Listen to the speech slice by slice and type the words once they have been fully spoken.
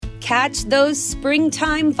catch those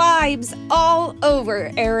springtime vibes all over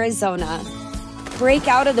Arizona. Break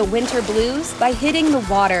out of the winter blues by hitting the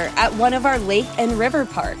water at one of our lake and river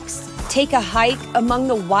parks. Take a hike among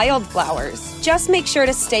the wildflowers. Just make sure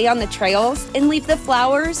to stay on the trails and leave the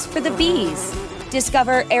flowers for the bees.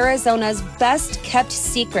 Discover Arizona's best-kept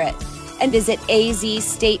secret and visit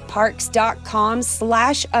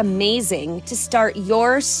azstateparks.com/amazing to start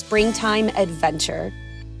your springtime adventure.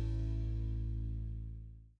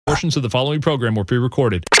 Portions of the following program were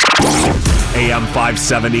pre-recorded. AM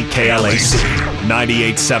 570 KLAC,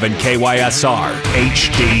 98.7 KYSR,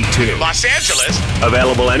 HD2. Los Angeles.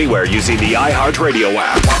 Available anywhere using the iHeartRadio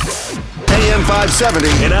app. AM 570.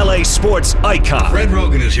 An LA sports icon. Fred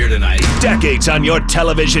Rogan is here tonight. Decades on your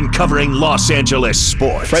television covering Los Angeles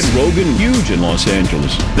sports. Fred Rogan, huge in Los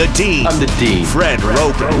Angeles. The Dean. I'm the Dean. Fred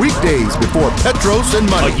Rogan. Weekdays before Petros and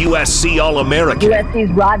A Money. USC All-American.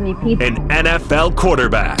 USC's Rodney Peete. An NFL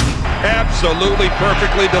quarterback. Absolutely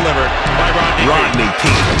perfectly delivered by Rodney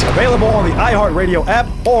Peete. Available on the iHeartRadio app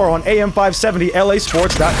or on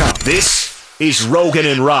AM570LAsports.com. This is Rogan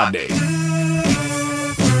and Rodney.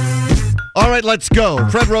 All right, let's go.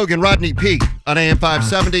 Fred Rogan, Rodney Peete on AM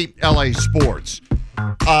 570 LA Sports.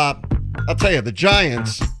 I'll tell you, the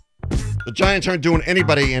Giants aren't doing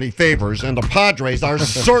anybody any favors, and the Padres are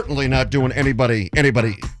certainly not doing anybody any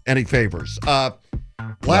favors.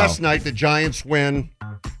 Last night, the Giants win.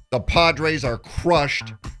 The Padres are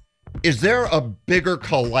crushed. Is there a bigger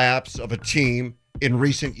collapse of a team in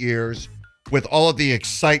recent years with all of the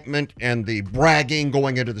excitement and the bragging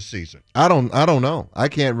going into the season? I don't know. I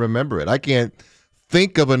can't remember it. I can't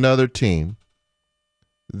think of another team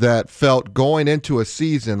that felt going into a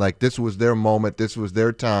season like this was their moment, this was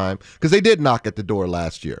their time, because they did knock at the door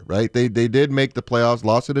last year, right? They did make the playoffs,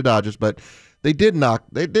 lost to the Dodgers, but they did knock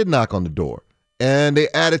on the door. And they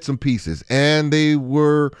added some pieces, and they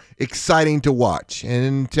were exciting to watch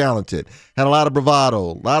and talented. Had a lot of bravado,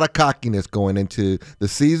 a lot of cockiness going into the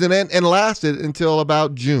season, and lasted until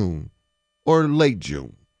about June or late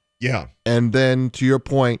June. Yeah. And then, to your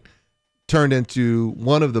point, turned into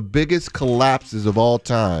one of the biggest collapses of all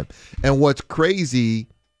time. And what's crazy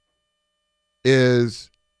is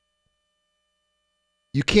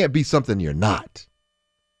you can't be something you're not.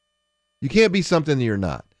 You can't be something you're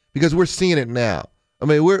not. Because we're seeing it now. I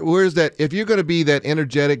mean, where's that? If you're going to be that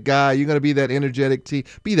energetic guy, you're going to be that energetic team,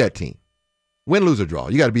 be that team. Win, lose, or draw.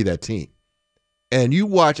 You got to be that team. And you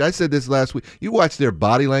watch, I said this last week, you watch their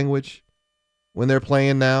body language when they're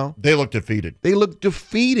playing now. They look defeated. They look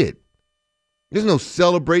defeated. There's no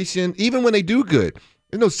celebration. Even when they do good,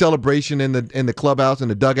 there's no celebration in the clubhouse, in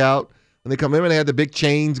the dugout. When they come in, they had the big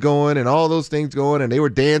chains going and all those things going, and they were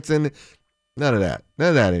dancing. None of that. None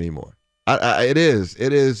of that anymore. It is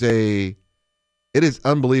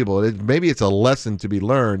unbelievable. Maybe it's a lesson to be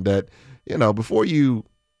learned that, before you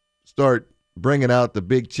start bringing out the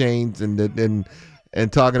big chains and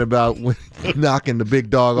talking about knocking the big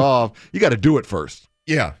dog off, you got to do it first.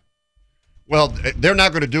 Yeah. Well, they're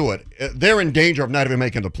not going to do it. They're in danger of not even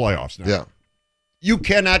making the playoffs now. Yeah. You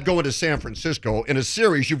cannot go into San Francisco in a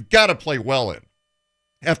series you've got to play well in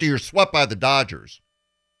after you're swept by the Dodgers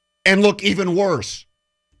and look even worse.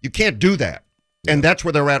 You can't do that. And that's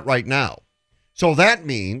where they're at right now. So that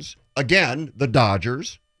means, again, the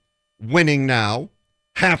Dodgers winning now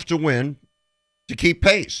have to win to keep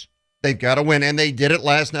pace. They've got to win, and they did it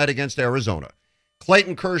last night against Arizona.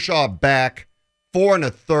 Clayton Kershaw back, 4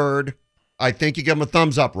 1/3. I think you give him a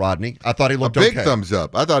thumbs up, Rodney. I thought he looked okay. A big thumbs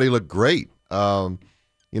up. I thought he looked great.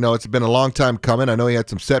 It's been a long time coming. I know he had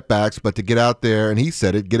some setbacks, but to get out there, and he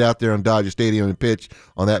said it, get out there on Dodger Stadium and pitch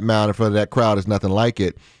on that mound in front of that crowd is nothing like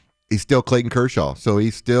it. He's still Clayton Kershaw, so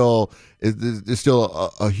there's still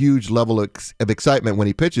a huge level of excitement when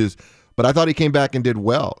he pitches. But I thought he came back and did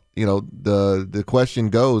well. The question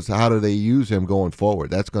goes, how do they use him going forward?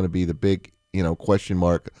 That's going to be the big question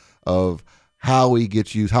mark of how he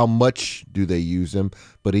gets used. How much do they use him?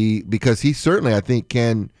 But because he certainly, I think,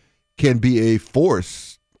 can be a force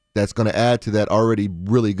that's going to add to that already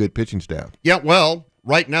really good pitching staff. Yeah, well,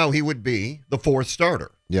 right now he would be the 4th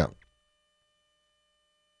starter. Yeah.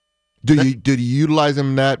 Did you utilize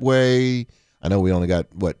him that way? I know we only got,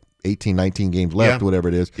 18, 19 games left, whatever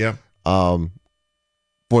it is. Yeah.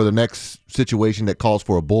 For the next situation that calls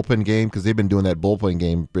for a bullpen game, because they've been doing that bullpen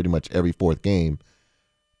game pretty much every 4th game,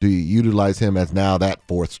 do you utilize him as now that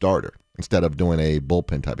 4th starter instead of doing a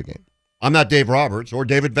bullpen type of game? I'm not Dave Roberts or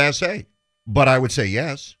David Vassegh, but I would say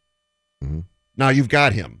yes. Mm-hmm. Now you've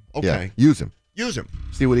got him. Okay. Yeah, use him.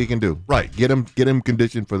 See what he can do. Right. Get him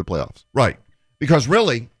conditioned for the playoffs. Right. Because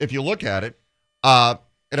really, if you look at it,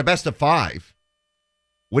 in a best of 5,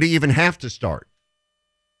 would he even have to start?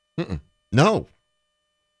 No.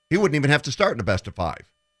 He wouldn't even have to start in a best of 5.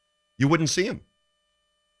 You wouldn't see him.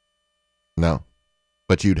 No.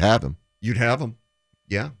 But you'd have him. You'd have him.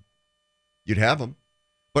 Yeah. You'd have him.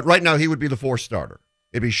 But right now, he would be the 4th starter.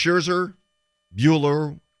 It'd be Scherzer,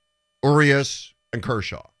 Buehler, Urias, and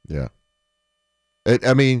Kershaw. Yeah.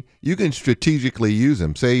 I mean, you can strategically use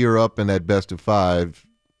him. Say you're up in that best of 5,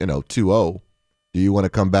 2-0. Do you want to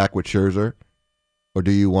come back with Scherzer? Or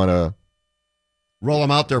do you want to roll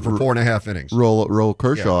him out there for 4.5 innings? Roll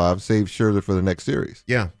Kershaw out, save Scherzer for the next series.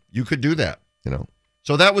 Yeah, you could do that.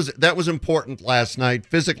 So that was important last night.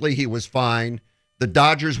 Physically, he was fine. The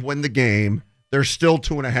Dodgers win the game. They're still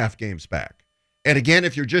 2.5 games back. And again,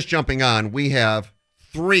 if you're just jumping on, we have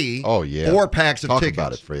 4 packs of tickets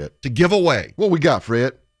about it, Fred. to give away. What we got,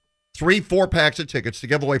 Fred? 4 packs of tickets to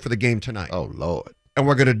give away for the game tonight. Oh, Lord. And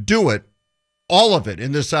we're going to do it, all of it,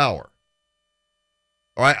 in this hour.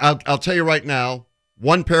 All right, I'll tell you right now,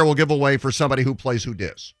 1 pair will give away for somebody who plays Who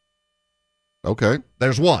Dis. Okay.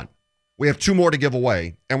 There's 1. We have 2 more to give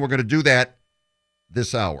away, and we're going to do that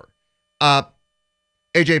this hour.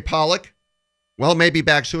 A.J. Pollock, well, may be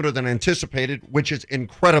back sooner than anticipated, which is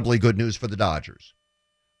incredibly good news for the Dodgers.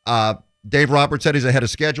 Dave Roberts said he's ahead of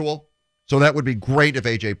schedule, so that would be great if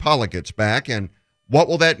A.J. Pollock gets back. And what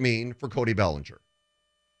will that mean for Cody Bellinger?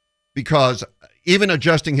 Because even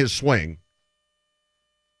adjusting his swing,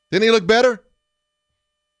 didn't he look better?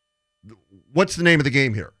 What's the name of the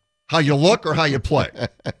game here? How you look or how you play?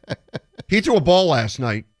 He threw a ball last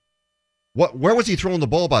night. Where was he throwing the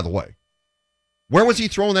ball, by the way? Where was he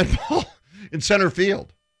throwing that ball? In center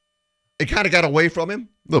field. It kind of got away from him.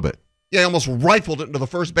 A little bit. Yeah, he almost rifled it into the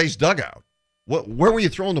first base dugout. Where were you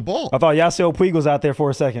throwing the ball? I thought Yasiel Puig was out there for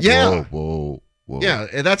a second. Yeah. Whoa. Yeah,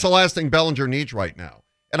 and that's the last thing Bellinger needs right now.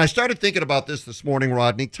 And I started thinking about this morning,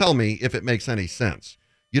 Rodney. Tell me if it makes any sense.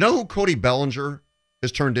 You know who Cody Bellinger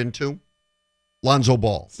has turned into? Lonzo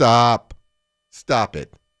Ball. Stop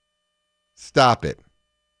it. Stop it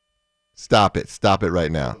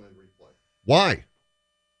right now. Why?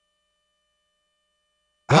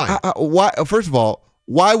 Why? First of all,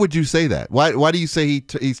 why would you say that? Why do you say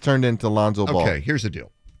he's turned into Lonzo Ball? Okay, here's the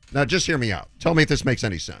deal. Now, just hear me out. Tell me if this makes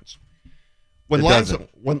any sense. When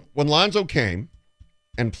Lonzo came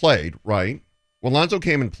and played, right? When Lonzo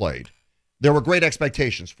came and played, there were great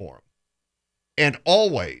expectations for him. And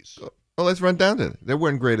always. Well, let's run down to it. There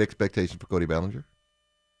weren't great expectations for Cody Bellinger.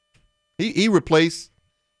 He replaced.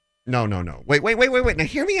 No. Wait. Now,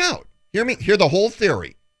 hear me out. Hear the whole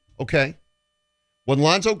theory, okay? When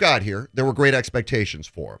Lonzo got here, there were great expectations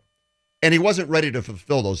for him. And he wasn't ready to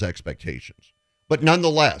fulfill those expectations. But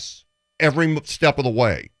nonetheless, every step of the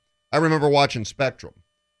way, I remember watching Spectrum.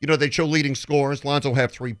 They'd show leading scores. Lonzo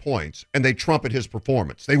had 3 points, and they trumpet his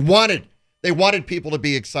performance. They wanted people to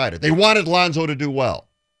be excited. They wanted Lonzo to do well.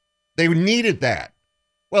 They needed that.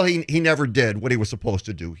 Well, he never did what he was supposed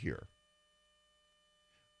to do here.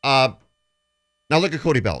 Now look at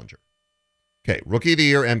Cody Bellinger. Okay, Rookie of the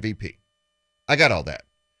Year, MVP. I got all that.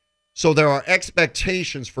 So there are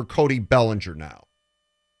expectations for Cody Bellinger now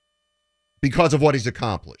because of what he's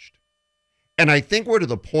accomplished. And I think we're to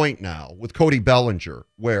the point now with Cody Bellinger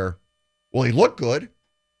where, well, he looked good.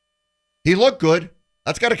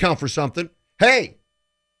 That's got to count for something. Hey,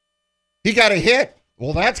 he got a hit.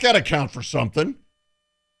 Well, that's got to count for something.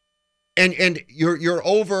 And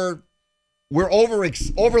we're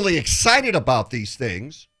overly excited about these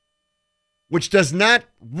things, which does not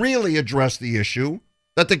really address the issue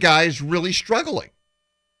that the guy is really struggling.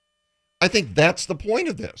 I think that's the point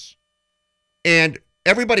of this. And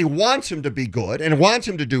everybody wants him to be good and wants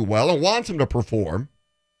him to do well and wants him to perform.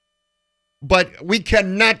 But we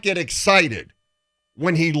cannot get excited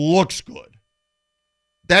when he looks good.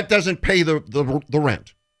 That doesn't pay the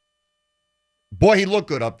rent. Boy, he looked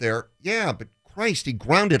good up there. Yeah, but Christ, he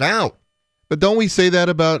grounded out. But don't we say that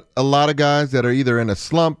about a lot of guys that are either in a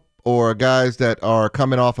slump or guys that are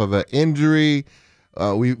coming off of an injury?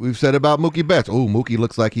 We've said about Mookie Betts. Oh, Mookie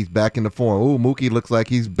looks like he's back into form. Oh, Mookie looks like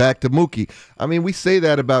he's back to Mookie. I mean, we say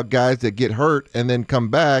that about guys that get hurt and then come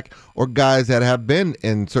back, or guys that have been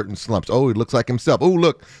in certain slumps. Oh, he looks like himself. Oh,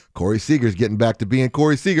 look, Corey Seager's getting back to being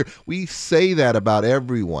Corey Seager. We say that about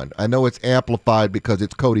everyone. I know it's amplified because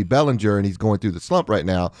it's Cody Bellinger and he's going through the slump right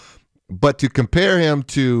now. But to compare him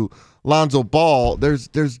to Lonzo Ball, there's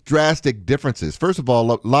drastic differences. First of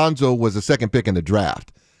all, Lonzo was the second pick in the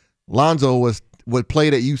draft. Lonzo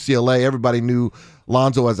played at UCLA. Everybody knew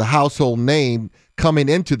Lonzo as a household name coming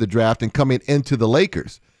into the draft and coming into the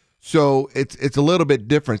Lakers. So it's a little bit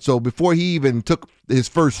different. So before he even took his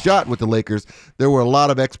first shot with the Lakers, there were a lot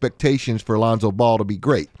of expectations for Lonzo Ball to be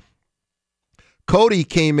great. Cody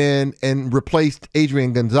came in and replaced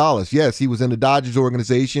Adrian Gonzalez. Yes, he was in the Dodgers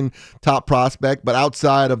organization, top prospect, but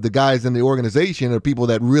outside of the guys in the organization are people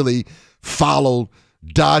that really followed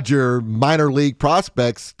Dodger minor league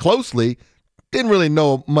prospects closely, didn't really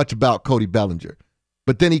know much about Cody Bellinger.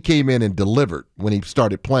 But then he came in and delivered when he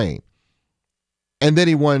started playing. And then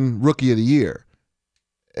he won Rookie of the Year.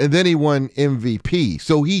 And then he won MVP.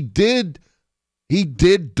 So he did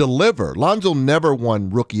deliver. Lonzo never won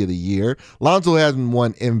Rookie of the Year. Lonzo hasn't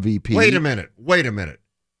won MVP. Wait a minute.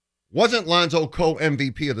 Wasn't Lonzo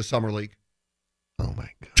co-MVP of the Summer League? Oh, my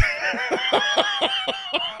God.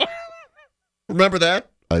 Remember that?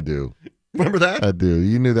 I do. Remember that? I do.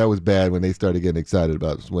 You knew that was bad when they started getting excited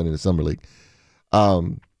about winning the Summer League.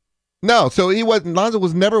 No, so he wasn't. Lonzo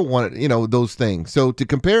was never one, those things. So to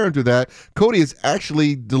compare him to that, Cody has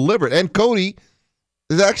actually delivered. And Cody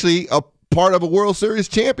is actually a part of a World Series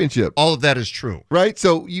championship. All of that is true. Right?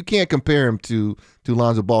 So you can't compare him to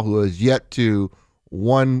Lonzo Ball, who has yet to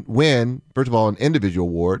win, first of all, an individual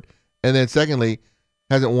award, and then secondly,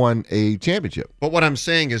 hasn't won a championship. But what I'm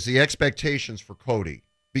saying is the expectations for Cody,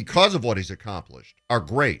 because of what he's accomplished, are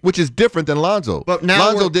great. Which is different than Lonzo. But now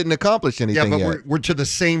Lonzo didn't accomplish anything yet. We're to the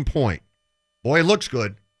same point. Boy, it looks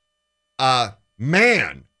good.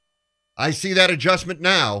 Man, I see that adjustment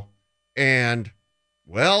now, and,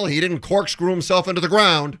 well, he didn't corkscrew himself into the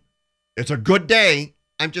ground. It's a good day.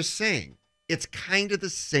 I'm just saying, it's kind of the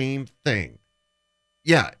same thing.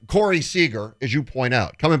 Yeah, Corey Seager, as you point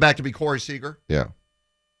out, coming back to be Corey Seager. Yeah.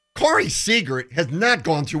 Corey Seager has not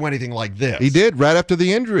gone through anything like this. He did right after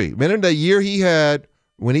the injury. Man, in the year he had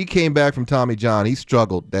when he came back from Tommy John, he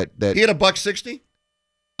struggled. That he had a $160.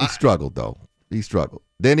 He struggled though. He struggled.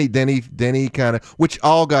 Then he kind of, which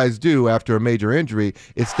all guys do after a major injury.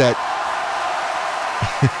 It's that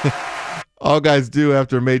all guys do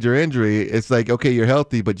after a major injury. It's like, okay, you're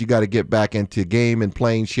healthy, but you got to get back into game and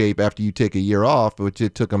playing shape after you take a year off. Which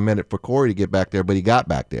it took a minute for Corey to get back there, but he got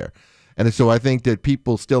back there. And so I think that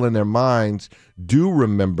people still in their minds do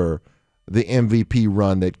remember the MVP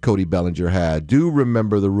run that Cody Bellinger had, do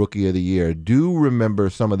remember the Rookie of the Year, do remember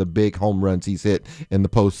some of the big home runs he's hit in the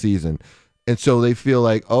postseason. And so they feel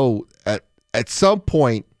like, oh, at some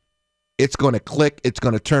point it's going to click, it's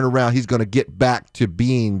going to turn around, he's going to get back to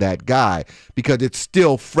being that guy, because it's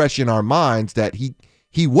still fresh in our minds that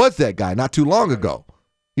he was that guy not too long ago.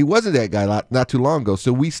 He wasn't that guy not too long ago.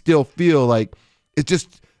 So we still feel like it's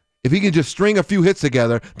just, if he can just string a few hits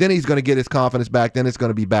together, then he's going to get his confidence back. Then it's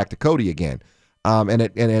going to be back to Cody again. And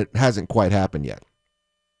it hasn't quite happened yet.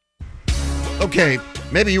 Okay,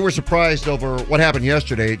 maybe you were surprised over what happened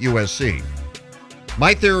yesterday at USC.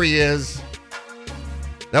 My theory is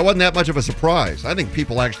that wasn't that much of a surprise. I think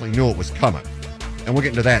people actually knew it was coming. And we'll get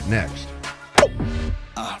into that next.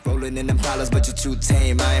 Rolling in them dollars, but you're too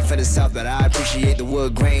tame. I ain't for the South, but I appreciate the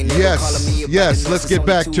wood grain. Yes, let's get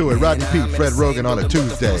back to it. Rodney Pete, Fred Rogan on a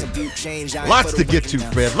Tuesday. Lots to get to,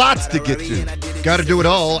 Fred. Lots to get to. Got to do it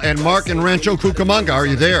all. And Mark in Rancho Cucamonga, are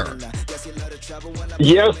you there?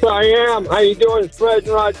 Yes, I am. How you doing, Fred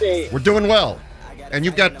and Rodney? We're doing well. And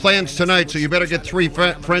you've got plans tonight, so you better get three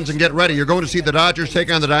friends and get ready. You're going to see the Dodgers take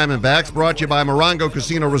on the Diamondbacks, brought to you by Morongo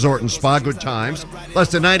Casino Resort and Spa. Good times. Less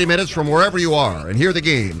than 90 minutes from wherever you are. And hear the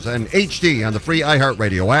games and HD on the free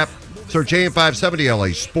iHeartRadio app. Search AM 570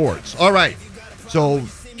 LA Sports. All right. So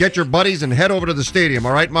get your buddies and head over to the stadium.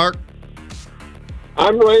 All right, Mark?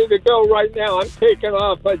 I'm ready to go right now. I'm taking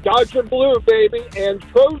off a Dodger Blue, baby, and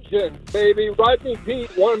Trojan, baby. Rodney Pete,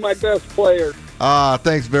 one of my best players.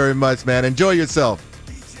 Thanks very much, man. Enjoy yourself.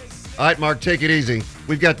 All right, Mark, take it easy.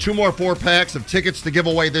 We've got 2 more 4-packs of tickets to give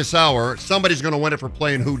away this hour. Somebody's going to win it for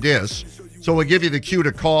playing Who Dis. So we'll give you the cue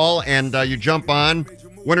to call, and you jump on.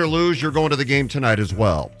 Win or lose, you're going to the game tonight as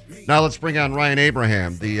well. Now let's bring on Ryan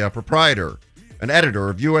Abraham, the proprietor and editor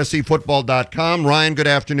of USCFootball.com. Ryan, good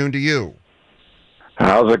afternoon to you.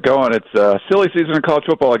 How's it going? It's a silly season in college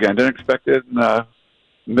football again. Didn't expect it in the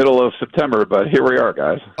middle of September, but here we are,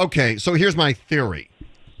 guys. Okay, so here's my theory.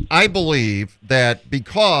 I believe that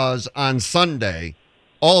because on Sunday,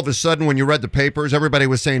 all of a sudden when you read the papers, everybody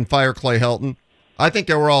was saying fire Clay Helton. I think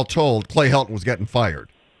they were all told Clay Helton was getting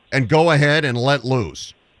fired and go ahead and let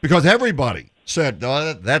loose, because everybody said,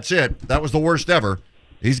 that's it. That was the worst ever.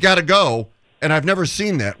 He's got to go. And I've never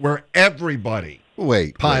seen that where everybody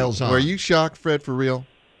piles on. Were you shocked, Fred, for real?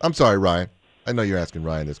 I'm sorry, Ryan. I know you're asking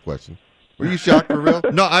Ryan this question. Were you shocked for real?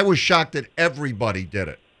 No, I was shocked that everybody did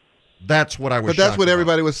it. That's what I was shocked But that's what about.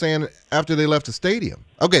 everybody was saying after they left the stadium.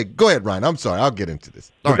 Okay, go ahead, Ryan. I'm sorry. I'll get into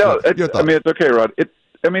this. All right. No, it's okay, Rod. It's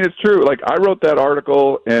true. Like, I wrote that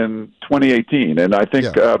article in 2018, and I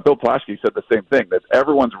think Bill Plaschke said the same thing, that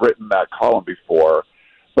everyone's written that column before,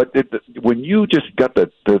 But when you just got the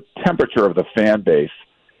temperature of the fan base,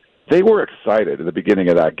 they were excited at the beginning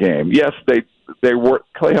of that game. Yes, they were.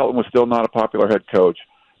 Clay Helton was still not a popular head coach,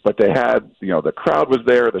 but they had, the crowd was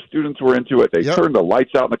there, the students were into it. They turned the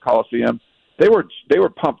lights out in the Coliseum. They were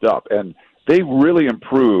pumped up, and they really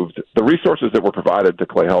improved. The resources that were provided to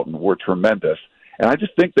Clay Helton were tremendous. And I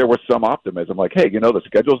just think there was some optimism, like, hey, the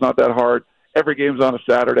schedule's not that hard. Every game's on a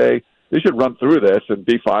Saturday. They should run through this and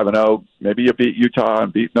be 5-0. Maybe you beat Utah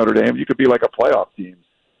and beat Notre Dame. You could be like a playoff team.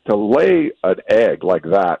 To lay an egg like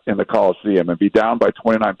that in the Coliseum and be down by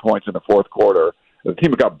 29 points in the fourth quarter, the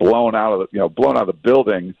team got blown out of the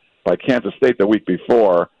building by Kansas State the week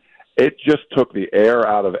before. It just took the air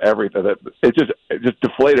out of everything. It just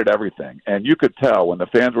deflated everything. And you could tell when the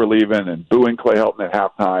fans were leaving and booing Clay Helton at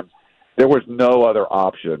halftime, there was no other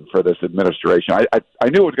option for this administration. I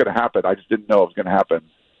knew it was going to happen. I just didn't know it was going to happen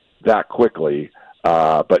that quickly.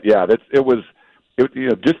 But yeah, it was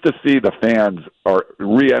just to see the fans are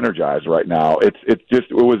re-energized right now. It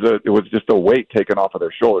was just a weight taken off of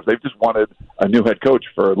their shoulders. They've just wanted a new head coach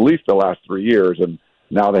for at least the last 3 years, and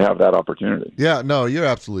now they have that opportunity. Yeah, no, you're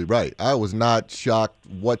absolutely right. I was not shocked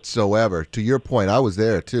whatsoever. To your point, I was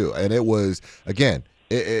there too, and it was, again,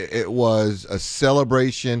 it was a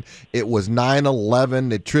celebration. It was 9/11,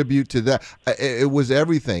 the tribute to that. It was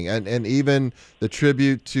everything, and even the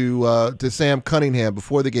tribute to Sam Cunningham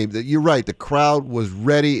before the game. You're right. The crowd was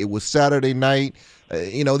ready. It was Saturday night.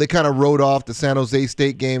 They kind of wrote off the San Jose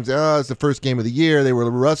State games. It's the first game of the year. They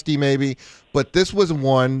were rusty maybe, but this was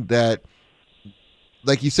one that,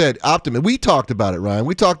 like you said, optimism. We talked about it, Ryan.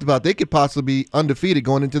 We talked about they could possibly be undefeated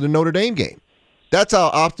going into the Notre Dame game. That's how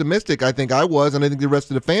optimistic I think I was, and I think the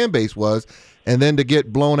rest of the fan base was. And then to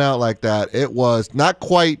get blown out like that, it was not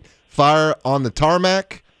quite fire on the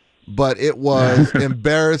tarmac, but it was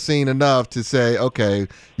embarrassing enough to say, okay,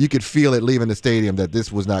 you could feel it leaving the stadium that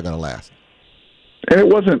this was not going to last. And it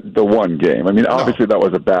wasn't the one game. I mean, obviously that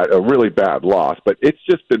was a really bad loss, but it's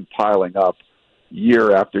just been piling up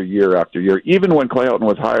year after year after year. Even when Clay Helton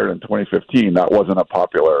was hired in 2015, that wasn't a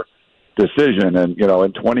popular decision. And,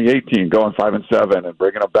 in 2018, going 5-7 and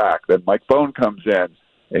bringing them back, then Mike Bone comes in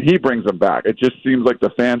and he brings them back. It just seems like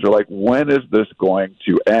the fans are like, when is this going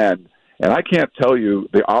to end? And I can't tell you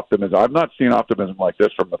the optimism. I've not seen optimism like this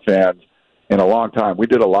from the fans in a long time. We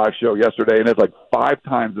did a live show yesterday, and it's like 5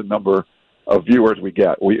 times the number of viewers we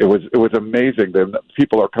get. It was amazing that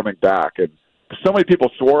people are coming back. And so many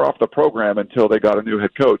people swore off the program until they got a new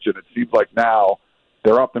head coach, and it seems like now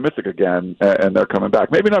they're optimistic again, and they're coming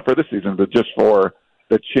back. Maybe not for this season, but just for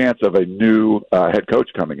the chance of a new head coach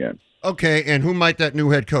coming in. Okay, and who might that new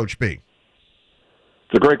head coach be?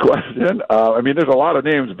 It's a great question. There's a lot of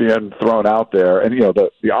names being thrown out there, and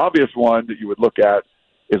the obvious one that you would look at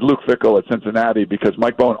is Luke Fickell at Cincinnati, because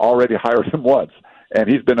Mike Bone already hired him once, and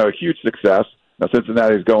he's been a huge success. Now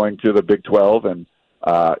Cincinnati's going to the Big 12, and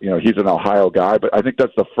he's an Ohio guy, but I think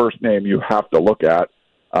that's the first name you have to look at.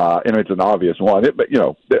 And it's an obvious one.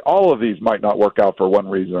 All of these might not work out for one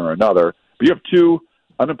reason or another. But you have 2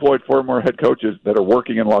 unemployed former head coaches that are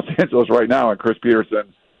working in Los Angeles right now, and Chris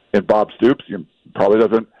Peterson and Bob Stoops. Probably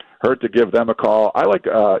doesn't hurt to give them a call. I like,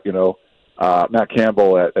 Matt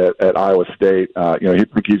Campbell at Iowa State.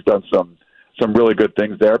 He's done some really good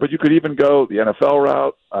things there. But you could even go the NFL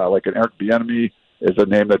route, like an Eric Bieniemy is a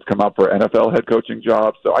name that's come up for NFL head coaching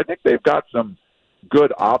jobs. So I think they've got some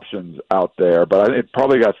good options out there, but it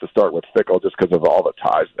probably got to start with Fickell just because of all the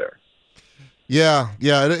ties there. Yeah,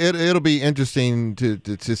 it'll be interesting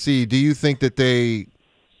to see. Do you think that they,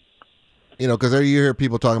 because you hear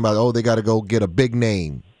people talking about, they got to go get a big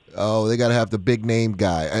name. They got to have the big name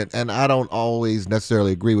guy, and I don't always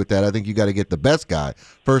necessarily agree with that. I think you got to get the best guy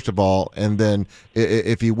first of all, and then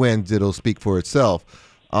if he wins, it'll speak for itself.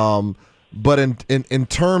 But in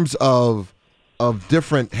terms of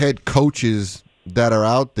different head coaches that are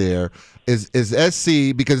out there, is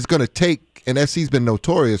SC, because it's going to take, and SC's been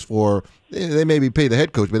notorious for, they maybe pay the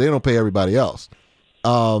head coach, but they don't pay everybody else,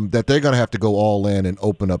 that they're going to have to go all in and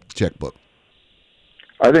open up the checkbook.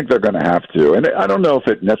 I think they're going to have to. And I don't know if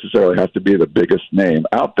it necessarily has to be the biggest name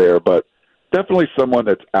out there, but definitely someone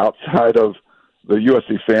that's outside of the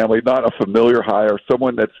USC family, not a familiar hire,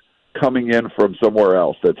 someone that's coming in from somewhere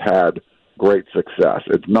else that's had great success.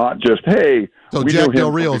 It's not just, hey, so Jack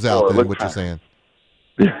Del Rio's out there, what you're saying.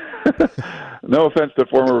 No offense to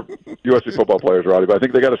former USC football players, Roddy, but I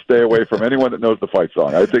think they got to stay away from anyone that knows the fight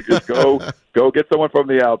song. I think just go get someone from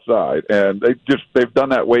the outside, and they've done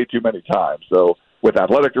that way too many times. So with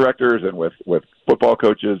athletic directors and with football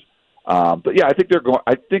coaches, but yeah, I think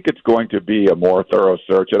it's going to be a more thorough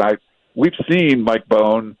search, and we've seen Mike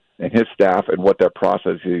Bone and his staff and what their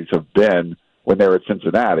processes have been when they were at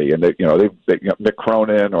Cincinnati, and Mick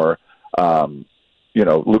Cronin or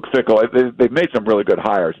Luke Fickell. They've made some really good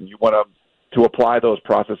hires, and you want them to apply those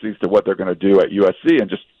processes to what they're going to do at USC and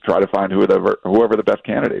just try to find whoever the best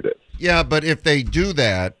candidate is. Yeah, but if they do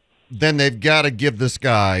that, then they've got to give this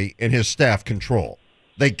guy and his staff control.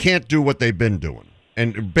 They can't do what they've been doing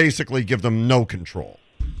and basically give them no control.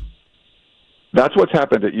 That's what's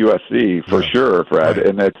happened at USC for sure, Fred. Right.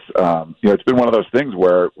 And it's it's been one of those things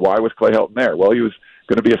where why was Clay Helton there? Well, he was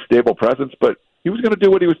going to be a stable presence, but he was going to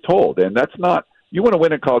do what he was told, and that's not. You want to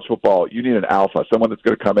win in college football, you need an alpha, someone that's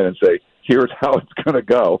going to come in and say, here's how it's going to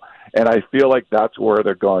go. And I feel like that's where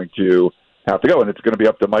they're going to have to go. And it's going to be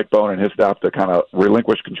up to Mike Bohn and his staff to kind of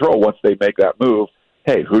relinquish control once they make that move.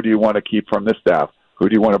 Hey, who do you want to keep from this staff? Who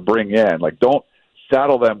do you want to bring in? Like, don't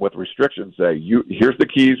saddle them with restrictions. Say, here's the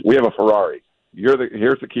keys. We have a Ferrari.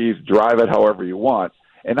 Here's the keys. Drive it however you want.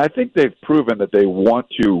 And I think they've proven that they want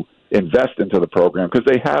to invest into the program because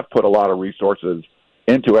they have put a lot of resources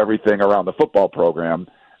into everything around the football program.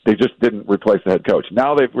 They just didn't replace the head coach.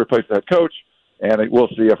 Now they've replaced the head coach, and we'll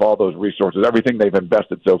see if all those resources, everything they've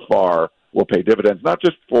invested so far, will pay dividends, not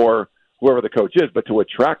just for whoever the coach is, but to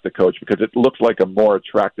attract the coach, because it looks like a more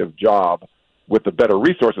attractive job with the better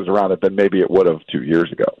resources around it than maybe it would have 2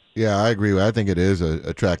 years ago. Yeah, I agree. I think it is an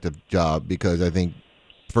attractive job because I think,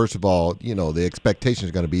 first of all, the expectation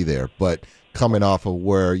is going to be there, but coming off of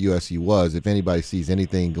where USC was, if anybody sees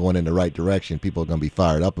anything going in the right direction, people are going to be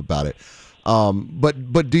fired up about it.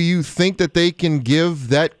 But do you think that they can give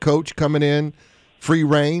that coach coming in free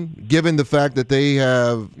reign, given the fact that they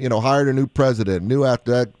have hired a new president, new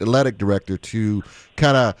athletic director to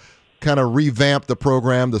kind of revamp the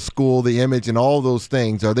program, the school, the image, and all those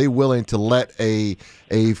things? Are they willing to let a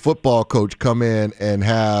football coach come in and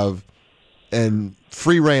have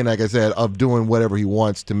free reign, like I said, of doing whatever he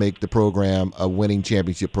wants to make the program a winning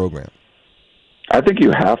championship program? I think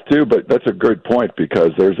you have to, but that's a good point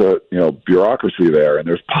because there's a bureaucracy there, and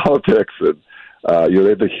there's politics, and they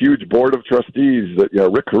have the huge board of trustees that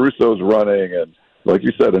Rick Caruso's running, and like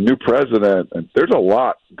you said, a new president, and there's a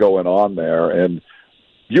lot going on there. And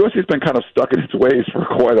USC's been kind of stuck in its ways for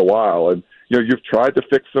quite a while, and you've tried to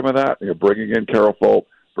fix some of that, bringing in Carol Folt,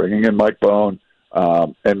 bringing in Mike Bohn.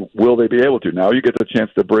 And will they be able to? Now you get the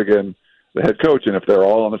chance to bring in the head coach, and if they're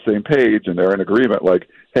all on the same page and they're in agreement, like,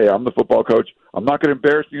 hey, I'm the football coach, I'm not going to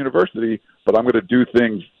embarrass the university, but I'm going to do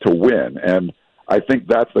things to win. And I think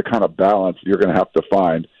that's the kind of balance you're going to have to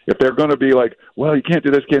find. If they're going to be like, well, you can't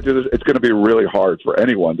do this, it's going to be really hard for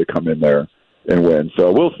anyone to come in there and win.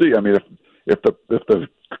 So we'll see. I mean, if the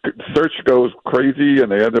search goes crazy and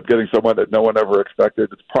they end up getting someone that no one ever expected,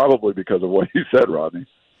 it's probably because of what you said, Rodney.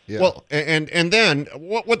 Yeah. Well, and then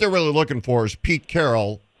what they're really looking for is Pete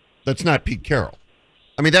Carroll. That's not Pete Carroll.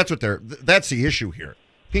 I mean, that's the issue here.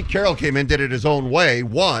 Pete Carroll came in, did it his own way,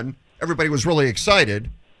 won. Everybody was really excited.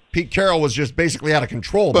 Pete Carroll was just basically out of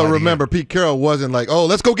control. But remember, Pete Carroll wasn't like, oh,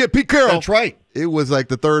 let's go get Pete Carroll. That's right. It was like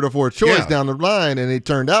the third or fourth choice down the line, and it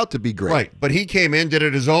turned out to be great. Right. But he came in, did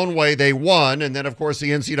it his own way. They won. And then, of course,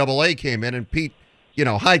 the NCAA came in, and Pete,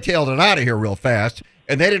 hightailed it out of here real fast.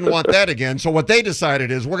 And they didn't want that again. So what they decided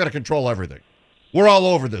is we're going to control everything. We're all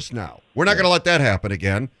over this now. We're not going to let that happen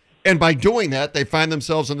again. And by doing that, they find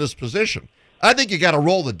themselves in this position. I think you got to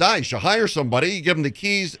roll the dice. You hire somebody, you give them the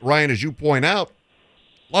keys, Ryan, as you point out,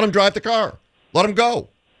 let them drive the car. Let them go.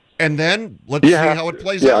 And then let's see how it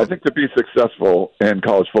plays out. Yeah, I think to be successful in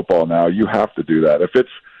college football now, you have to do that. If it's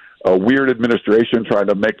a weird administration trying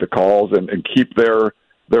to make the calls and keep their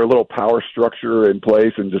little power structure in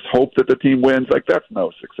place and just hope that the team wins, like that's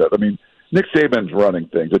no success. I mean, Nick Saban's running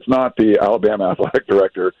things. It's not the Alabama athletic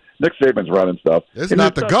director. Nick Saban's running stuff. It's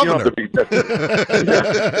not the governor.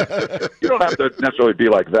 You don't have to necessarily be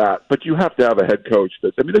like that, but you have to have a head coach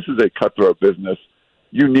this is a cutthroat business.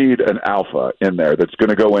 You need an alpha in there that's going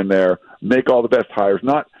to go in there, make all the best hires.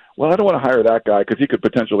 Not, well, I don't want to hire that guy because he could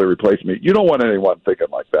potentially replace me. You don't want anyone thinking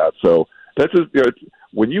like that. So that's just,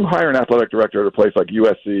 when you hire an athletic director at a place like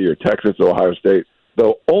USC or Texas or Ohio State,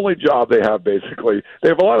 the only job they have basically, they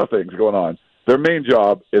have a lot of things going on. Their main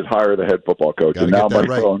job is hire the head football coach, and now Mike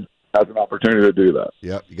Bohn has an opportunity to do that.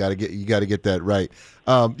 Yep, you got to get that right.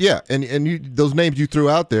 And those names you threw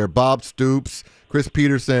out there, Bob Stoops, Chris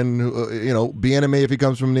Peterson, BNMA if he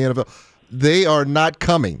comes from the NFL, they are not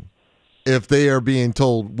coming if they are being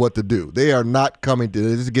told what to do. They are not coming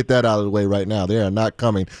to just get that out of the way right now. They are not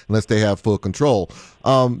coming unless they have full control.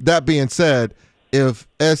 That being said, if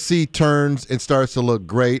SC turns and starts to look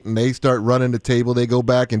great and they start running the table, they go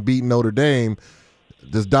back and beat Notre Dame,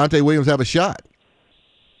 does Dante Williams have a shot?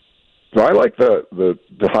 So I like the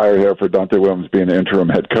hire here for Dante Williams being the interim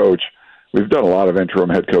head coach. we've done a lot of interim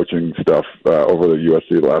head coaching stuff over the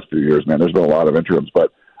USC the last few years, man. There's been a lot of interims,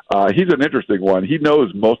 but he's an interesting one. He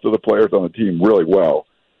knows most of the players on the team really well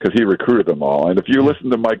because he recruited them all. And if you listen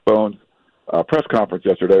to Mike Bohn's press conference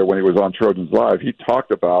yesterday when he was on Trojans Live, he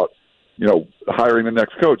talked about, hiring the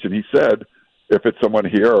next coach. And he said, if it's someone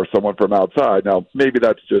here or someone from outside, now maybe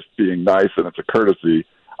that's just being nice and it's a courtesy.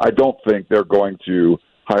 I don't think they're going to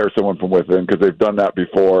hire someone from within because they've done that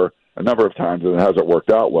before a number of times and it hasn't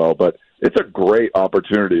worked out well. But it's a great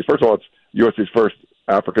opportunity. First of all, it's USC's first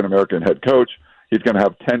African-American head coach. He's going to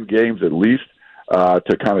have 10 games at least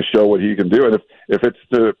to kind of show what he can do. And if it's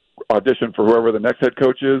to audition for whoever the next head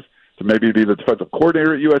coach is, to maybe be the defensive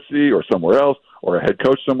coordinator at USC or somewhere else or a head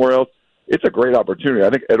coach somewhere else, it's a great opportunity. I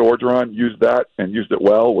think Ed Orgeron used that and used it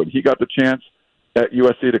well when he got the chance at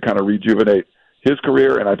USC to kind of rejuvenate his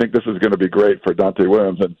career, and I think this is going to be great for Dante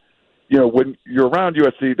Williams. And, when you're around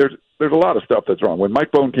USC, there's a lot of stuff that's wrong. When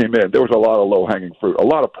Mike Bohn came in, there was a lot of low-hanging fruit, a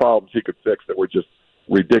lot of problems he could fix that were just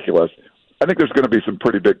ridiculous. I think there's going to be some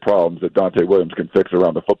pretty big problems that Dante Williams can fix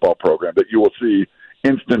around the football program that you will see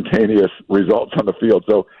instantaneous results on the field.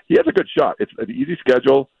 So he has a good shot. It's an easy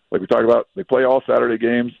schedule. Like we talked about, they play all Saturday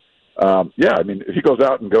games. If he goes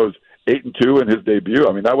out and goes 8-2 in his debut,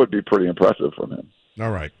 that would be pretty impressive from him. All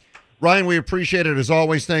right. Ryan, we appreciate it as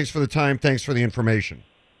always. Thanks for the time. Thanks for the information.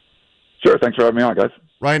 Sure. Thanks for having me on, guys.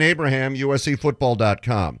 Ryan Abraham,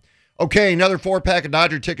 USCFootball.com. Okay, another 4-pack of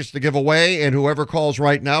Dodger tickets to give away, and whoever calls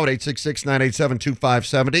right now at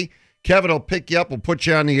 866-987-2570, Kevin will pick you up, we'll put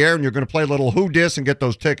you on the air, and you're going to play a little Who Dis and get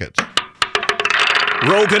those tickets.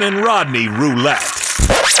 Rogan and Rodney Roulette.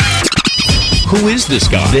 Who is this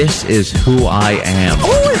guy? This is who I am.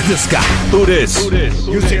 Who is this guy? Who dis?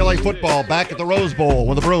 UCLA football back at the Rose Bowl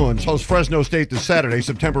when the Bruins host Fresno State this Saturday,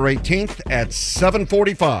 September 18th at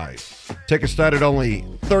 7:45. Tickets start at only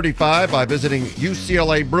 $35 by visiting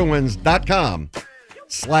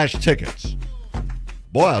UCLABruins.com/tickets.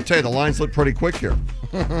 Boy, I'll tell you, the lines look pretty quick here.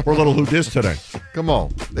 For a little Who Dis today. Come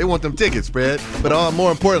on. They want them tickets, Fred. But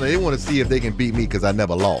more importantly, they want to see if they can beat me because I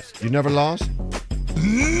never lost. You never lost?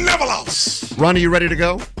 Never lost. Ronnie, you ready to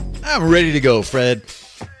go? I'm ready to go, Fred.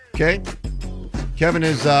 Okay. Kevin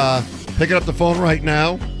is picking up the phone right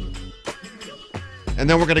now. And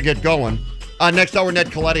then we're going to get going. Next hour, Ned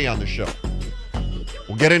Colletti on the show.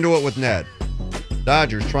 We'll get into it with Ned.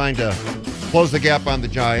 Dodgers trying to close the gap on the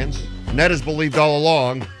Giants. Ned has believed all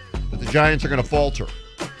along that the Giants are going to falter.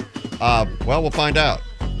 We'll find out.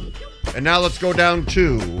 And now let's go down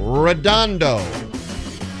to Redondo.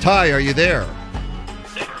 Ty, are you there?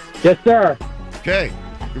 Yes, sir. Okay.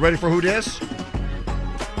 You ready for Who Dis?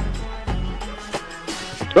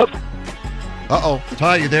 Uh-oh.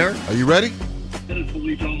 Ty, you there? Are you ready?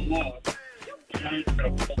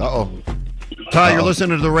 Uh-oh. Ty, you're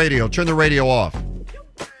listening to the radio. Turn the radio off.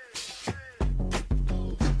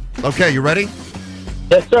 Okay, you ready?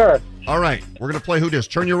 Yes, sir. All right. We're going to play Who Dis.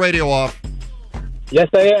 Turn your radio off. Yes,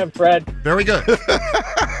 I am, Fred. Very good.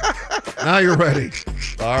 Now you're ready.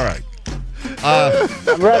 All right.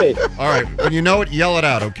 I'm ready. All right. When you know it, yell it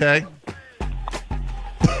out, okay?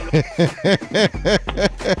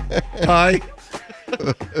 Ty?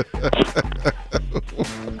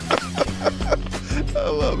 I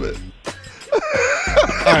love it.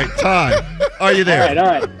 All right, Ty. Are you there? All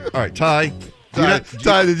right. All right, Ty.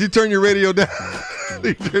 Ty, did you turn your radio down?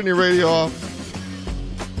 Did you turn your radio off?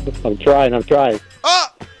 I'm trying.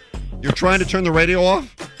 You're trying to turn the radio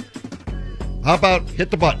off? How about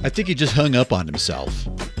hit the button? I think he just hung up on himself.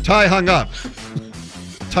 Ty hung up.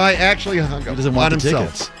 Ty actually hung up He doesn't want on the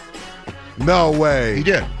himself. tickets. No way. He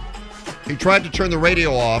did. He tried to turn the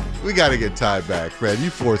radio off. We got to get Ty back, Fred.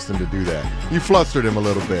 You forced him to do that. You flustered him a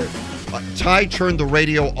little bit. Ty turned the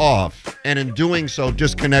radio off, and in doing so,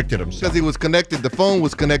 disconnected himself. Because he was connected, the phone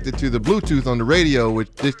was connected to the Bluetooth on the radio,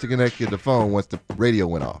 which disconnected the phone once the radio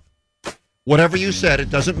went off. Whatever you said,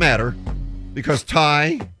 it doesn't matter, because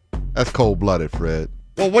Ty... That's cold-blooded, Fred.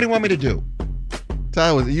 Well, what do you want me to do?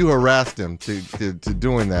 Ty, you harassed him to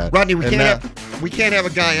doing that. Rodney, we can't have a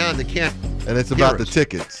guy on that can't. And it's about the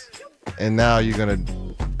tickets. And now you're gonna.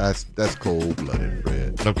 That's cold-blooded,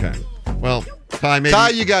 Fred. Okay. Well, Ty, maybe. Ty,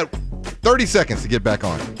 you got 30 seconds to get back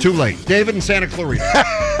on. Too late. David in Santa Clarita.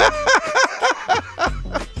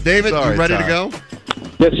 David, Sorry, you ready Ty. to go?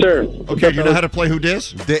 Yes, sir. Okay. Do you know how to play Who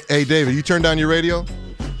Dis? Hey, David, you turned down your radio?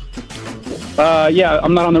 Yeah,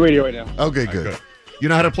 I'm not on the radio right now. Okay, good. You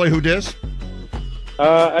know how to play Who Dis?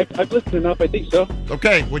 I've listened enough. I think so.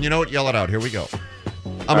 Okay. When you know it, yell it out. Here we go.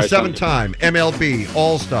 I'm All a right, 7-time MLB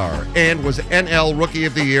All-Star and was NL Rookie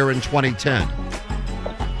of the Year in 2010.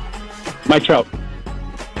 Mike Trout.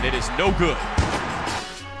 And it is no good.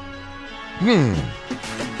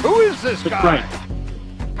 Who is this guy?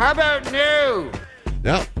 How about new?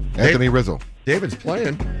 Yeah. Anthony Rizzo. David's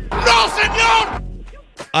playing. No, senor!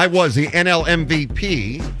 I was the NL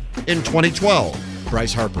MVP in 2012.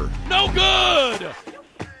 Bryce Harper. No good!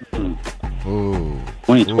 Ooh.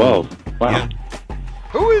 2012. Wow. Yeah.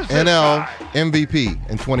 Who is this NL guy? MVP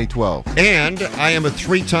in 2012. And I am a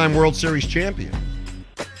 3-time World Series champion.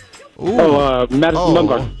 Ooh. Madison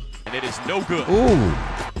Bumgarner. And it is no good. Ooh.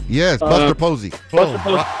 Yes, Buster Posey. Boom.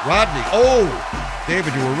 Rodney. Oh,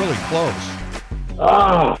 David, you were really close.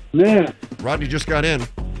 Ah, man. Rodney just got in.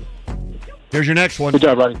 Here's your next one. Good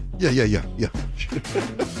job, Rodney. Yeah.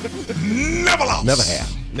 Never lost.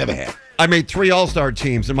 Never had. I made 3 All-Star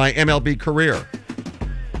teams in my MLB career.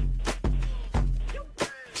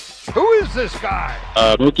 Who is this guy?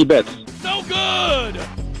 Mookie Betts. No good!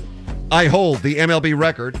 I hold the MLB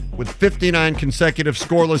record with 59 consecutive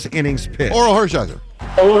scoreless innings pitched. Oral Hershiser.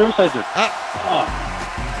 Oh, Hershiser.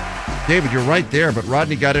 David, you're right there, but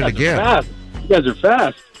Rodney got in again. Fast. You guys are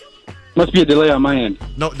fast. Must be a delay on my end.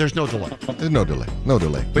 No, there's no delay. There's no delay. No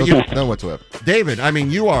delay. But None whatsoever. David, I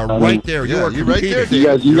mean, you are right there. Yeah, you're right there, competing.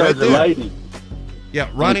 David. You You're guys right are there. lightning. Yeah,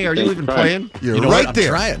 Ronnie, are you even playing? You're You know right what?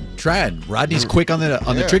 there. I'm trying. Rodney's quick on the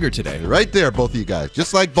Yeah. trigger today. You're right there, both of you guys.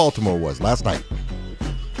 Just like Baltimore was last night.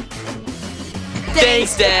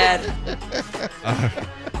 Thanks, Dad.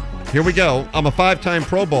 Here we go. I'm a 5-time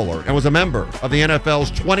Pro Bowler and was a member of the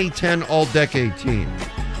NFL's 2010 All-Decade Team.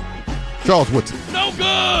 Charles Woodson. No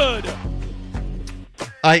good!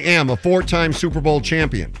 I am a 4-time Super Bowl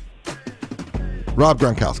champion. Rob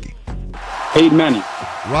Gronkowski. Peyton Manning.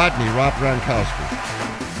 Rob Gronkowski.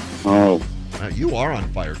 Oh. You are on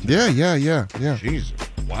fire today. Yeah. Jesus.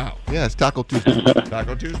 Wow. Yeah, it's Taco Tuesday.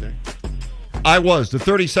 Taco Tuesday. I was the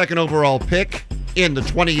 32nd overall pick in the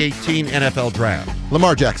 2018 NFL Draft.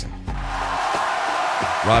 Lamar Jackson.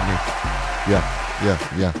 Rodney. Yeah.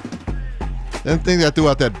 Didn't think I threw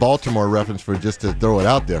out that Baltimore reference for just to throw it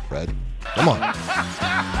out there, Fred. Come on.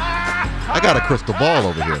 I got a crystal ball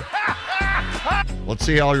over here. Let's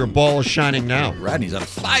see how your ball is shining now. Rodney's on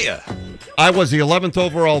fire. I was the 11th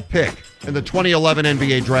overall pick in the 2011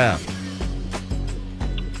 NBA Draft.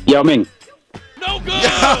 Yao Ming. No good!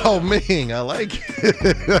 Yao Ming. I like it.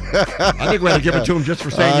 I think we ought to give it to him just for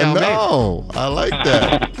saying Yao Ming. No, I like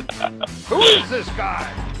that. Who is this guy?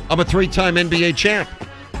 I'm a 3-time NBA champ.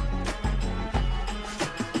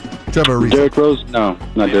 Trevor Ariza. Derrick Rose? No,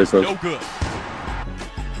 not It Derrick is Rose. no good.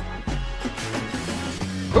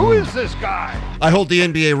 Who is this guy? I hold the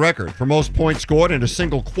NBA record for most points scored in a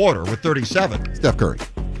single quarter with 37. Steph Curry.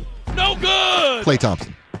 No good! Klay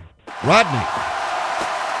Thompson. Rodney.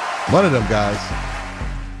 One of them guys.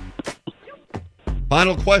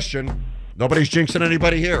 Final question. Nobody's jinxing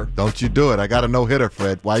anybody here. Don't you do it. I got a no-hitter,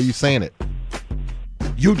 Fred. Why are you saying it?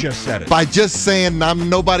 You just said it. By just saying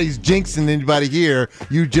nobody's jinxing anybody here,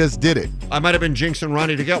 you just did it. I might have been jinxing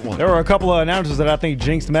Ronnie to get one. There were a couple of announcers that I think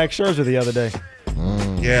jinxed Max Scherzer the other day.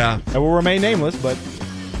 Yeah. That will remain nameless, but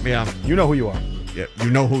Yeah. you know who you are. Yeah.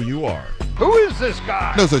 You know who you are. Who is this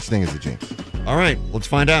guy? No such thing as a jinx. All right. Let's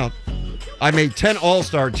find out. I made 10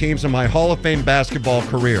 All-Star teams in my Hall of Fame basketball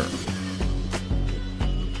career.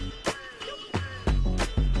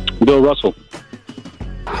 Bill Russell.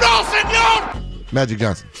 No, senor! Magic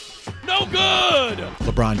Johnson. No good!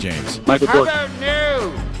 LeBron James. Michael How Jordan. about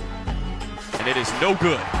new? And it is no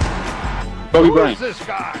good. Kobe Who Bryant. is this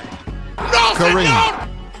guy? No, Kareem. senor!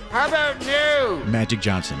 How about new? Magic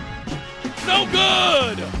Johnson. No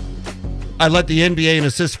good! I led the NBA in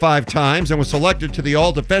assists 5 times and was selected to the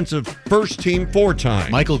All-Defensive First Team 4 times.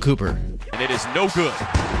 Michael Cooper. And it is no good.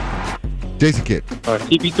 Jason Kidd.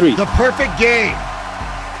 TP3. The perfect game.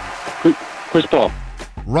 Chris Paul.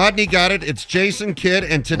 Rodney got it. It's Jason Kidd,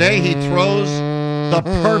 and today he throws the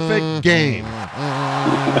perfect game. Good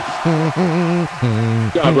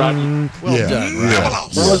job, Rodney. Well done, Rodney. That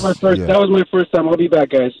was my first. Yeah. That was my first time. I'll be back,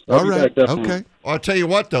 guys. All right. Okay. I'll tell you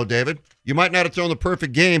what, though, David. You might not have thrown the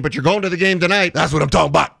perfect game, but you're going to the game tonight. That's what I'm talking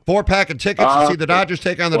about. 4-pack of tickets to see the Dodgers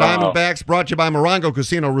take on the Diamondbacks. Brought to you by Morongo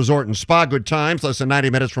Casino Resort and Spa. Good times, less than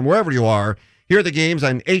 90 minutes from wherever you are. Hear the games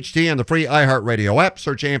on HD and the free iHeartRadio app.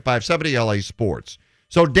 Search AM 570 LA Sports.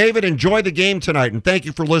 So, David, enjoy the game tonight, and thank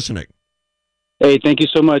you for listening. Hey, thank you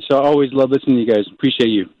so much. I always love listening to you guys. Appreciate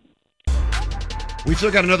you. We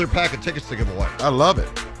still got another pack of tickets to give away. I love it.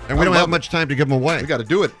 And we don't have much time to give them away. We got to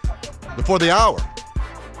do it before the hour.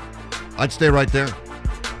 I'd stay right there.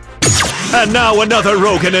 And now another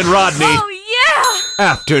Rogan and Rodney. Oh, yeah!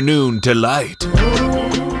 Afternoon Delight.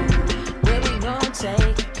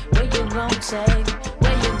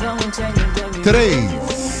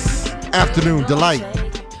 Today's Afternoon Delight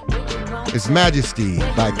is Majesty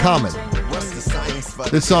by Common.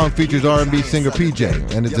 This song features R&B singer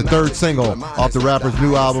PJ, and it's the third single off the rapper's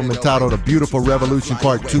new album entitled A Beautiful Revolution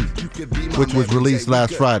Part 2, which was released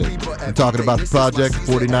last Friday. And talking about the project,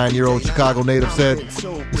 49-year-old Chicago native said,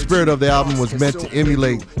 the spirit of the album was meant to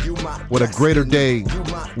emulate what a greater day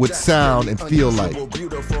would sound and feel like.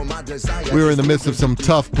 We were in the midst of some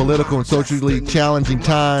tough political and socially challenging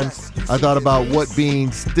times. I thought about what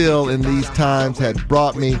being still in these times had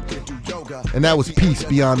brought me, and that was peace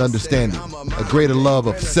beyond understanding, a greater love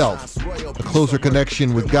of self, a closer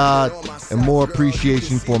connection with God, and more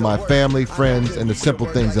appreciation for my family, friends, and the simple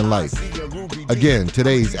things in life. Again,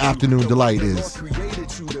 today's afternoon delight is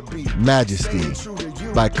Majesty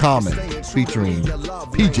by Common, featuring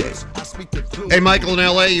PJ. Hey, Michael in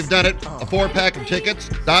L.A., you've done it. A 4-pack of tickets.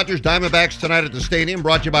 Dodgers, Diamondbacks tonight at the stadium.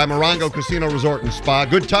 Brought to you by Morongo Casino Resort and Spa.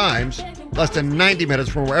 Good times. Less than 90 minutes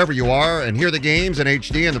from wherever you are. And hear the games in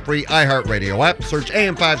HD and the free iHeartRadio app. Search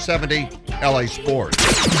AM 570 LA Sports.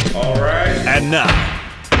 All right. And now,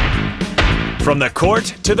 from the court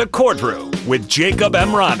to the courtroom with Jacob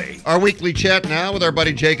Emrani. Our weekly chat now with our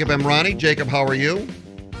buddy Jacob Emrani. Jacob, how are you?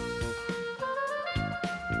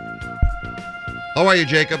 How are you,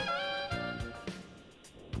 Jacob?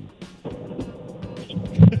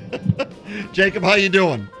 Jacob, how you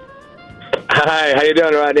doing? Hi, how you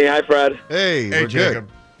doing, Rodney? Hi, Fred. Hey, Hey, we're Jacob.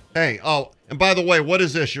 good. Hey, and by the way, what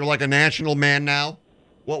is this? You're like a national man now?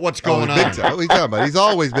 What's going on? Big time. What are you talking about? He's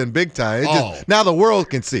always been big time. It's just, now the world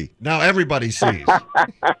can see. Now everybody sees.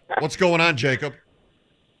 What's going on, Jacob?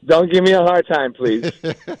 Don't give me a hard time, please.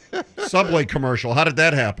 Subway commercial. How did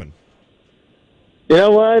that happen? You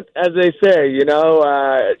know what? As they say,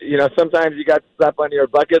 sometimes you got stuff on your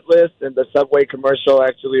bucket list, and the Subway commercial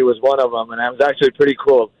actually was one of them, and it was actually pretty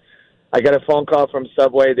cool. I got a phone call from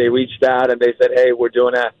Subway. They reached out, and they said, hey, we're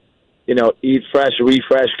doing a, Eat Fresh,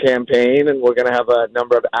 Refresh campaign, and we're going to have a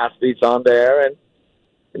number of athletes on there, and,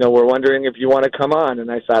 we're wondering if you want to come on. And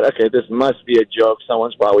I thought, okay, this must be a joke.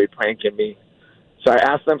 Someone's probably pranking me. So I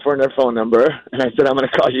asked them for their phone number, and I said, I'm going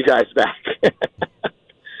to call you guys back.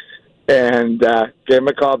 And gave them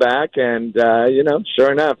a call back, and,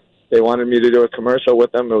 sure enough, they wanted me to do a commercial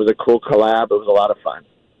with them. It was a cool collab. It was a lot of fun.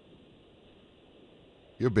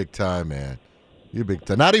 You're big time, man. You're big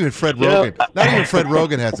time. Not even Fred Rogan. Not even Fred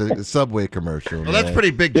Rogan has a Subway commercial. Well, that's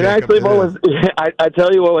pretty big, Jacob. Actually, I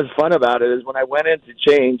tell you what was fun about it is when I went in to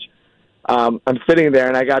change, I'm sitting there,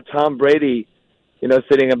 and I got Tom Brady,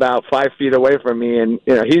 sitting about 5 feet away from me, and,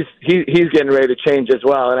 he's getting ready to change as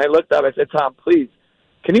well. And I looked up. I said, Tom, please,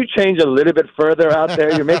 can you change a little bit further out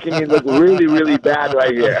there? You're making me look really, really bad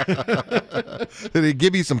right here. Did he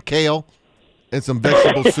give you some kale and some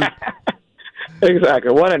vegetable soup?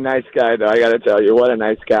 Exactly. What a nice guy, though. I got to tell you, what a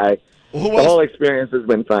nice guy. The whole experience has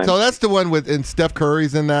been fun. So that's the one and Steph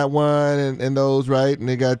Curry's in that one, and those, right? And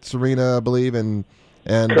they got Serena, I believe, and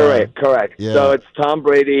correct. Yeah. So it's Tom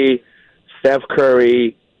Brady, Steph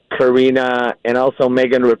Curry, Karina, and also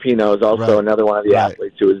Megan Rapinoe is also another one of the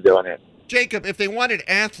athletes who is doing it. Jacob, if they wanted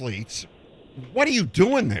athletes, what are you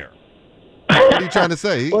doing there? What are you trying to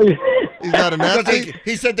say? He's not an athlete?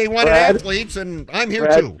 He said they wanted athletes, and I'm here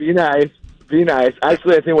too. Be nice. Be nice.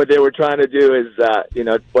 Actually, I think what they were trying to do is,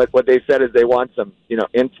 what they said is they want some,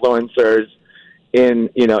 influencers in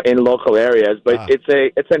local areas. But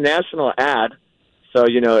it's a national ad. So,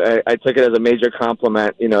 I took it as a major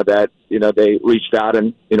compliment, that, they reached out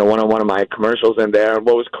and, one of my commercials in there. And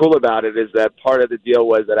what was cool about it is that part of the deal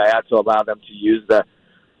was that I had to allow them to use the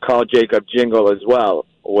Call Jacob jingle as well,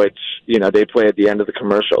 which, they play at the end of the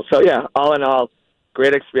commercial. So, yeah, all in all,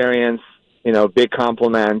 great experience, big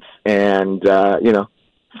compliments, and,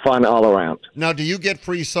 fun all around. Now, do you get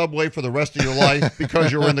free Subway for the rest of your life because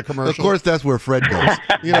you're in the commercial? Of course, that's where Fred goes.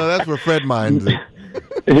 That's where Fred minds it.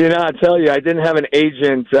 I tell you, I didn't have an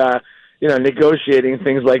agent, negotiating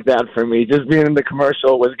things like that for me. Just being in the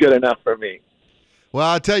commercial was good enough for me. Well,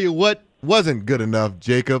 I'll tell you what wasn't good enough,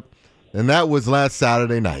 Jacob, and that was last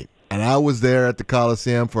Saturday night. And I was there at the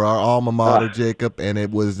Coliseum for our alma mater, Jacob, and it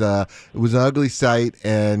was an ugly sight,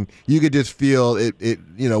 and you could just feel it.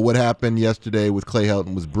 What happened yesterday with Clay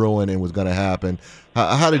Helton was brewing and was going to happen.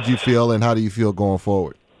 How did you feel, and how do you feel going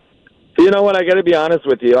forward? You know what? I got to be honest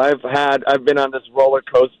with you. I've been on this roller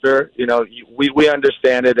coaster. We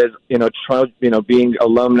understand it as being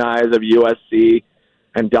alumni of USC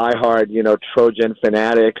and diehard Trojan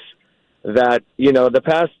fanatics. That the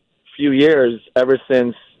past few years, ever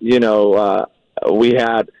since we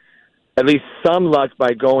had at least some luck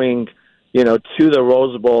by going to the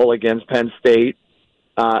Rose Bowl against Penn State.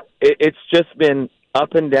 It's just been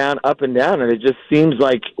up and down, and it just seems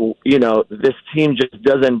like, this team just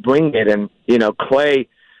doesn't bring it. And, Clay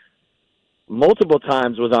multiple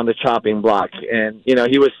times was on the chopping block, and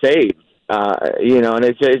he was saved. And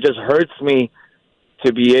it just hurts me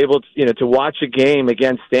to be able to to watch a game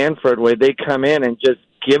against Stanford where they come in and just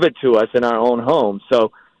give it to us in our own home.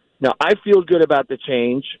 So now I feel good about the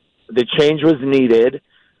change. The change was needed.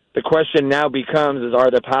 The question now becomes: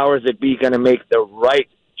 are the powers that be going to make the right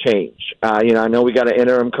change? I know we got an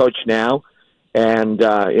interim coach now, and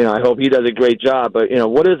I hope he does a great job. But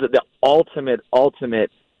what is the ultimate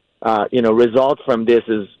result from this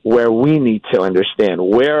is where we need to understand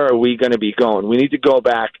where are we going to be going. We need to go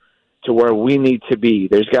back to where we need to be.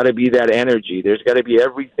 There's got to be that energy. There's got to be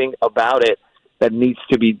everything about it that needs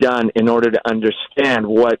to be done in order to understand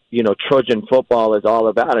what Trojan football is all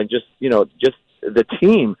about, and just the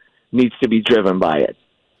team needs to be driven by it.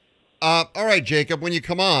 All right, Jacob, when you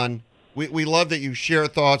come on, we love that you share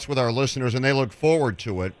thoughts with our listeners, and they look forward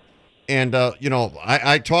to it. And,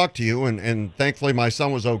 I talked to you, and thankfully my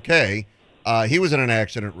son was okay. He was in an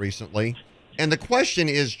accident recently. And the question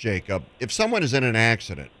is, Jacob, if someone is in an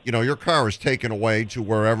accident, your car is taken away to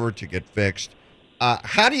wherever to get fixed,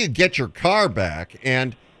 how do you get your car back?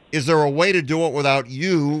 And is there a way to do it without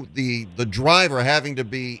you, the driver, having to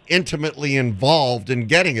be intimately involved in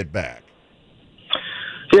getting it back?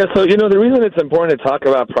 Yeah, so, the reason it's important to talk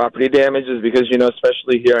about property damage is because,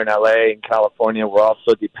 especially here in L.A. and California, we're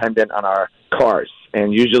also dependent on our cars.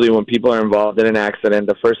 And usually when people are involved in an accident,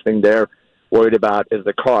 the first thing they're worried about is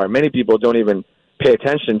the car. Many people don't even pay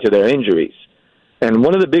attention to their injuries. And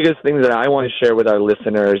one of the biggest things that I want to share with our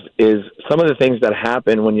listeners is some of the things that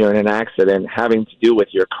happen when you're in an accident having to do with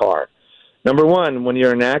your car. Number one, when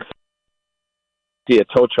you're in an accident, you see a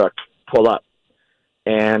tow truck pull up.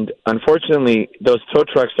 And unfortunately, those tow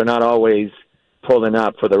trucks are not always pulling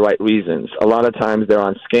up for the right reasons. A lot of times they're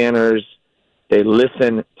on scanners. They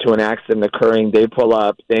listen to an accident occurring. They pull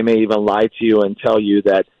up. They may even lie to you and tell you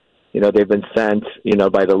that, they've been sent,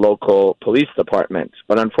 by the local police department.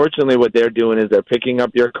 But unfortunately, what they're doing is they're picking up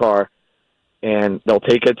your car and they'll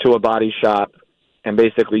take it to a body shop, and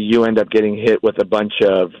basically you end up getting hit with a bunch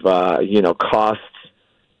of, costs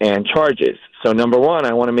and charges. So number one,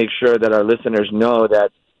 I want to make sure that our listeners know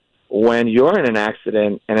that when you're in an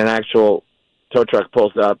accident and an actual tow truck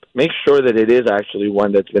pulls up, make sure that it is actually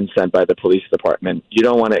one that's been sent by the police department. You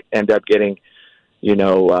don't want to end up getting,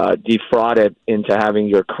 defrauded into having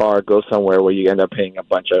your car go somewhere where you end up paying a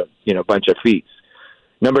bunch of fees.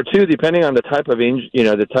 Number two, depending on the type of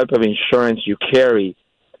insurance you carry,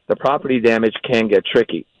 the property damage can get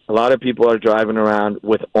tricky. A lot of people are driving around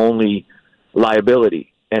with only liability.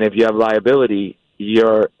 And if you have liability,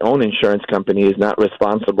 your own insurance company is not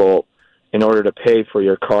responsible in order to pay for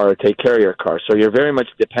your car or take care of your car. So you're very much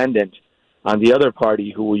dependent on the other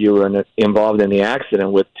party who you were involved in the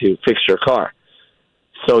accident with to fix your car.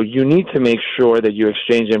 So you need to make sure that you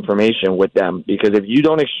exchange information with them, because if you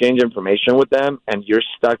don't exchange information with them and you're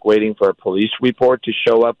stuck waiting for a police report to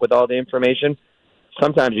show up with all the information,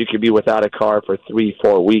 sometimes you could be without a car for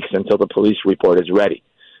 3-4 weeks until the police report is ready.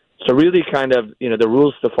 So really kind of, the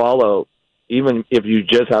rules to follow, even if you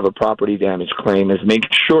just have a property damage claim, is make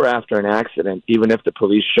sure after an accident, even if the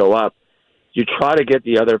police show up, you try to get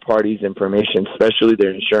the other party's information, especially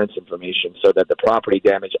their insurance information, so that the property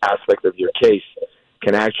damage aspect of your case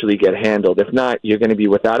can actually get handled. If not, you're going to be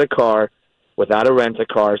without a car, without a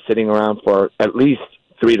rent-a-car, sitting around for at least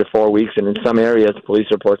 3 to 4 weeks, and in some areas, police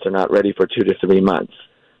reports are not ready for 2 to 3 months.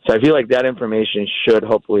 So I feel like that information should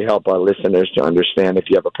hopefully help our listeners to understand if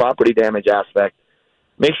you have a property damage aspect,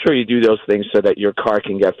 make sure you do those things so that your car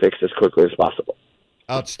can get fixed as quickly as possible.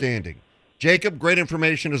 Outstanding. Jacob, great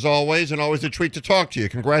information as always, and always a treat to talk to you.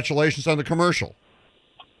 Congratulations on the commercial.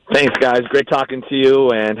 Thanks, guys. Great talking to you,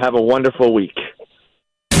 and have a wonderful week.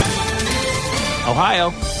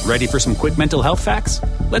 Ohio, ready for some quick mental health facts?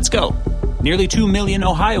 Let's go. Nearly 2 million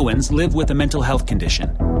Ohioans live with a mental health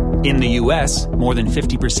condition. In the U.S., more than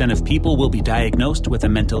 50% of people will be diagnosed with a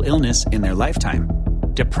mental illness in their lifetime.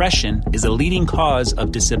 Depression is a leading cause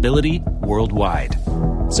of disability worldwide.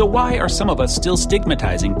 So why are some of us still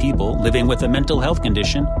stigmatizing people living with a mental health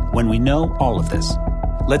condition when we know all of this?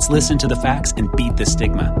 Let's listen to the facts and beat the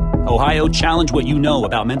stigma. Ohio, challenge what you know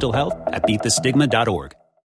about mental health at beatthestigma.org.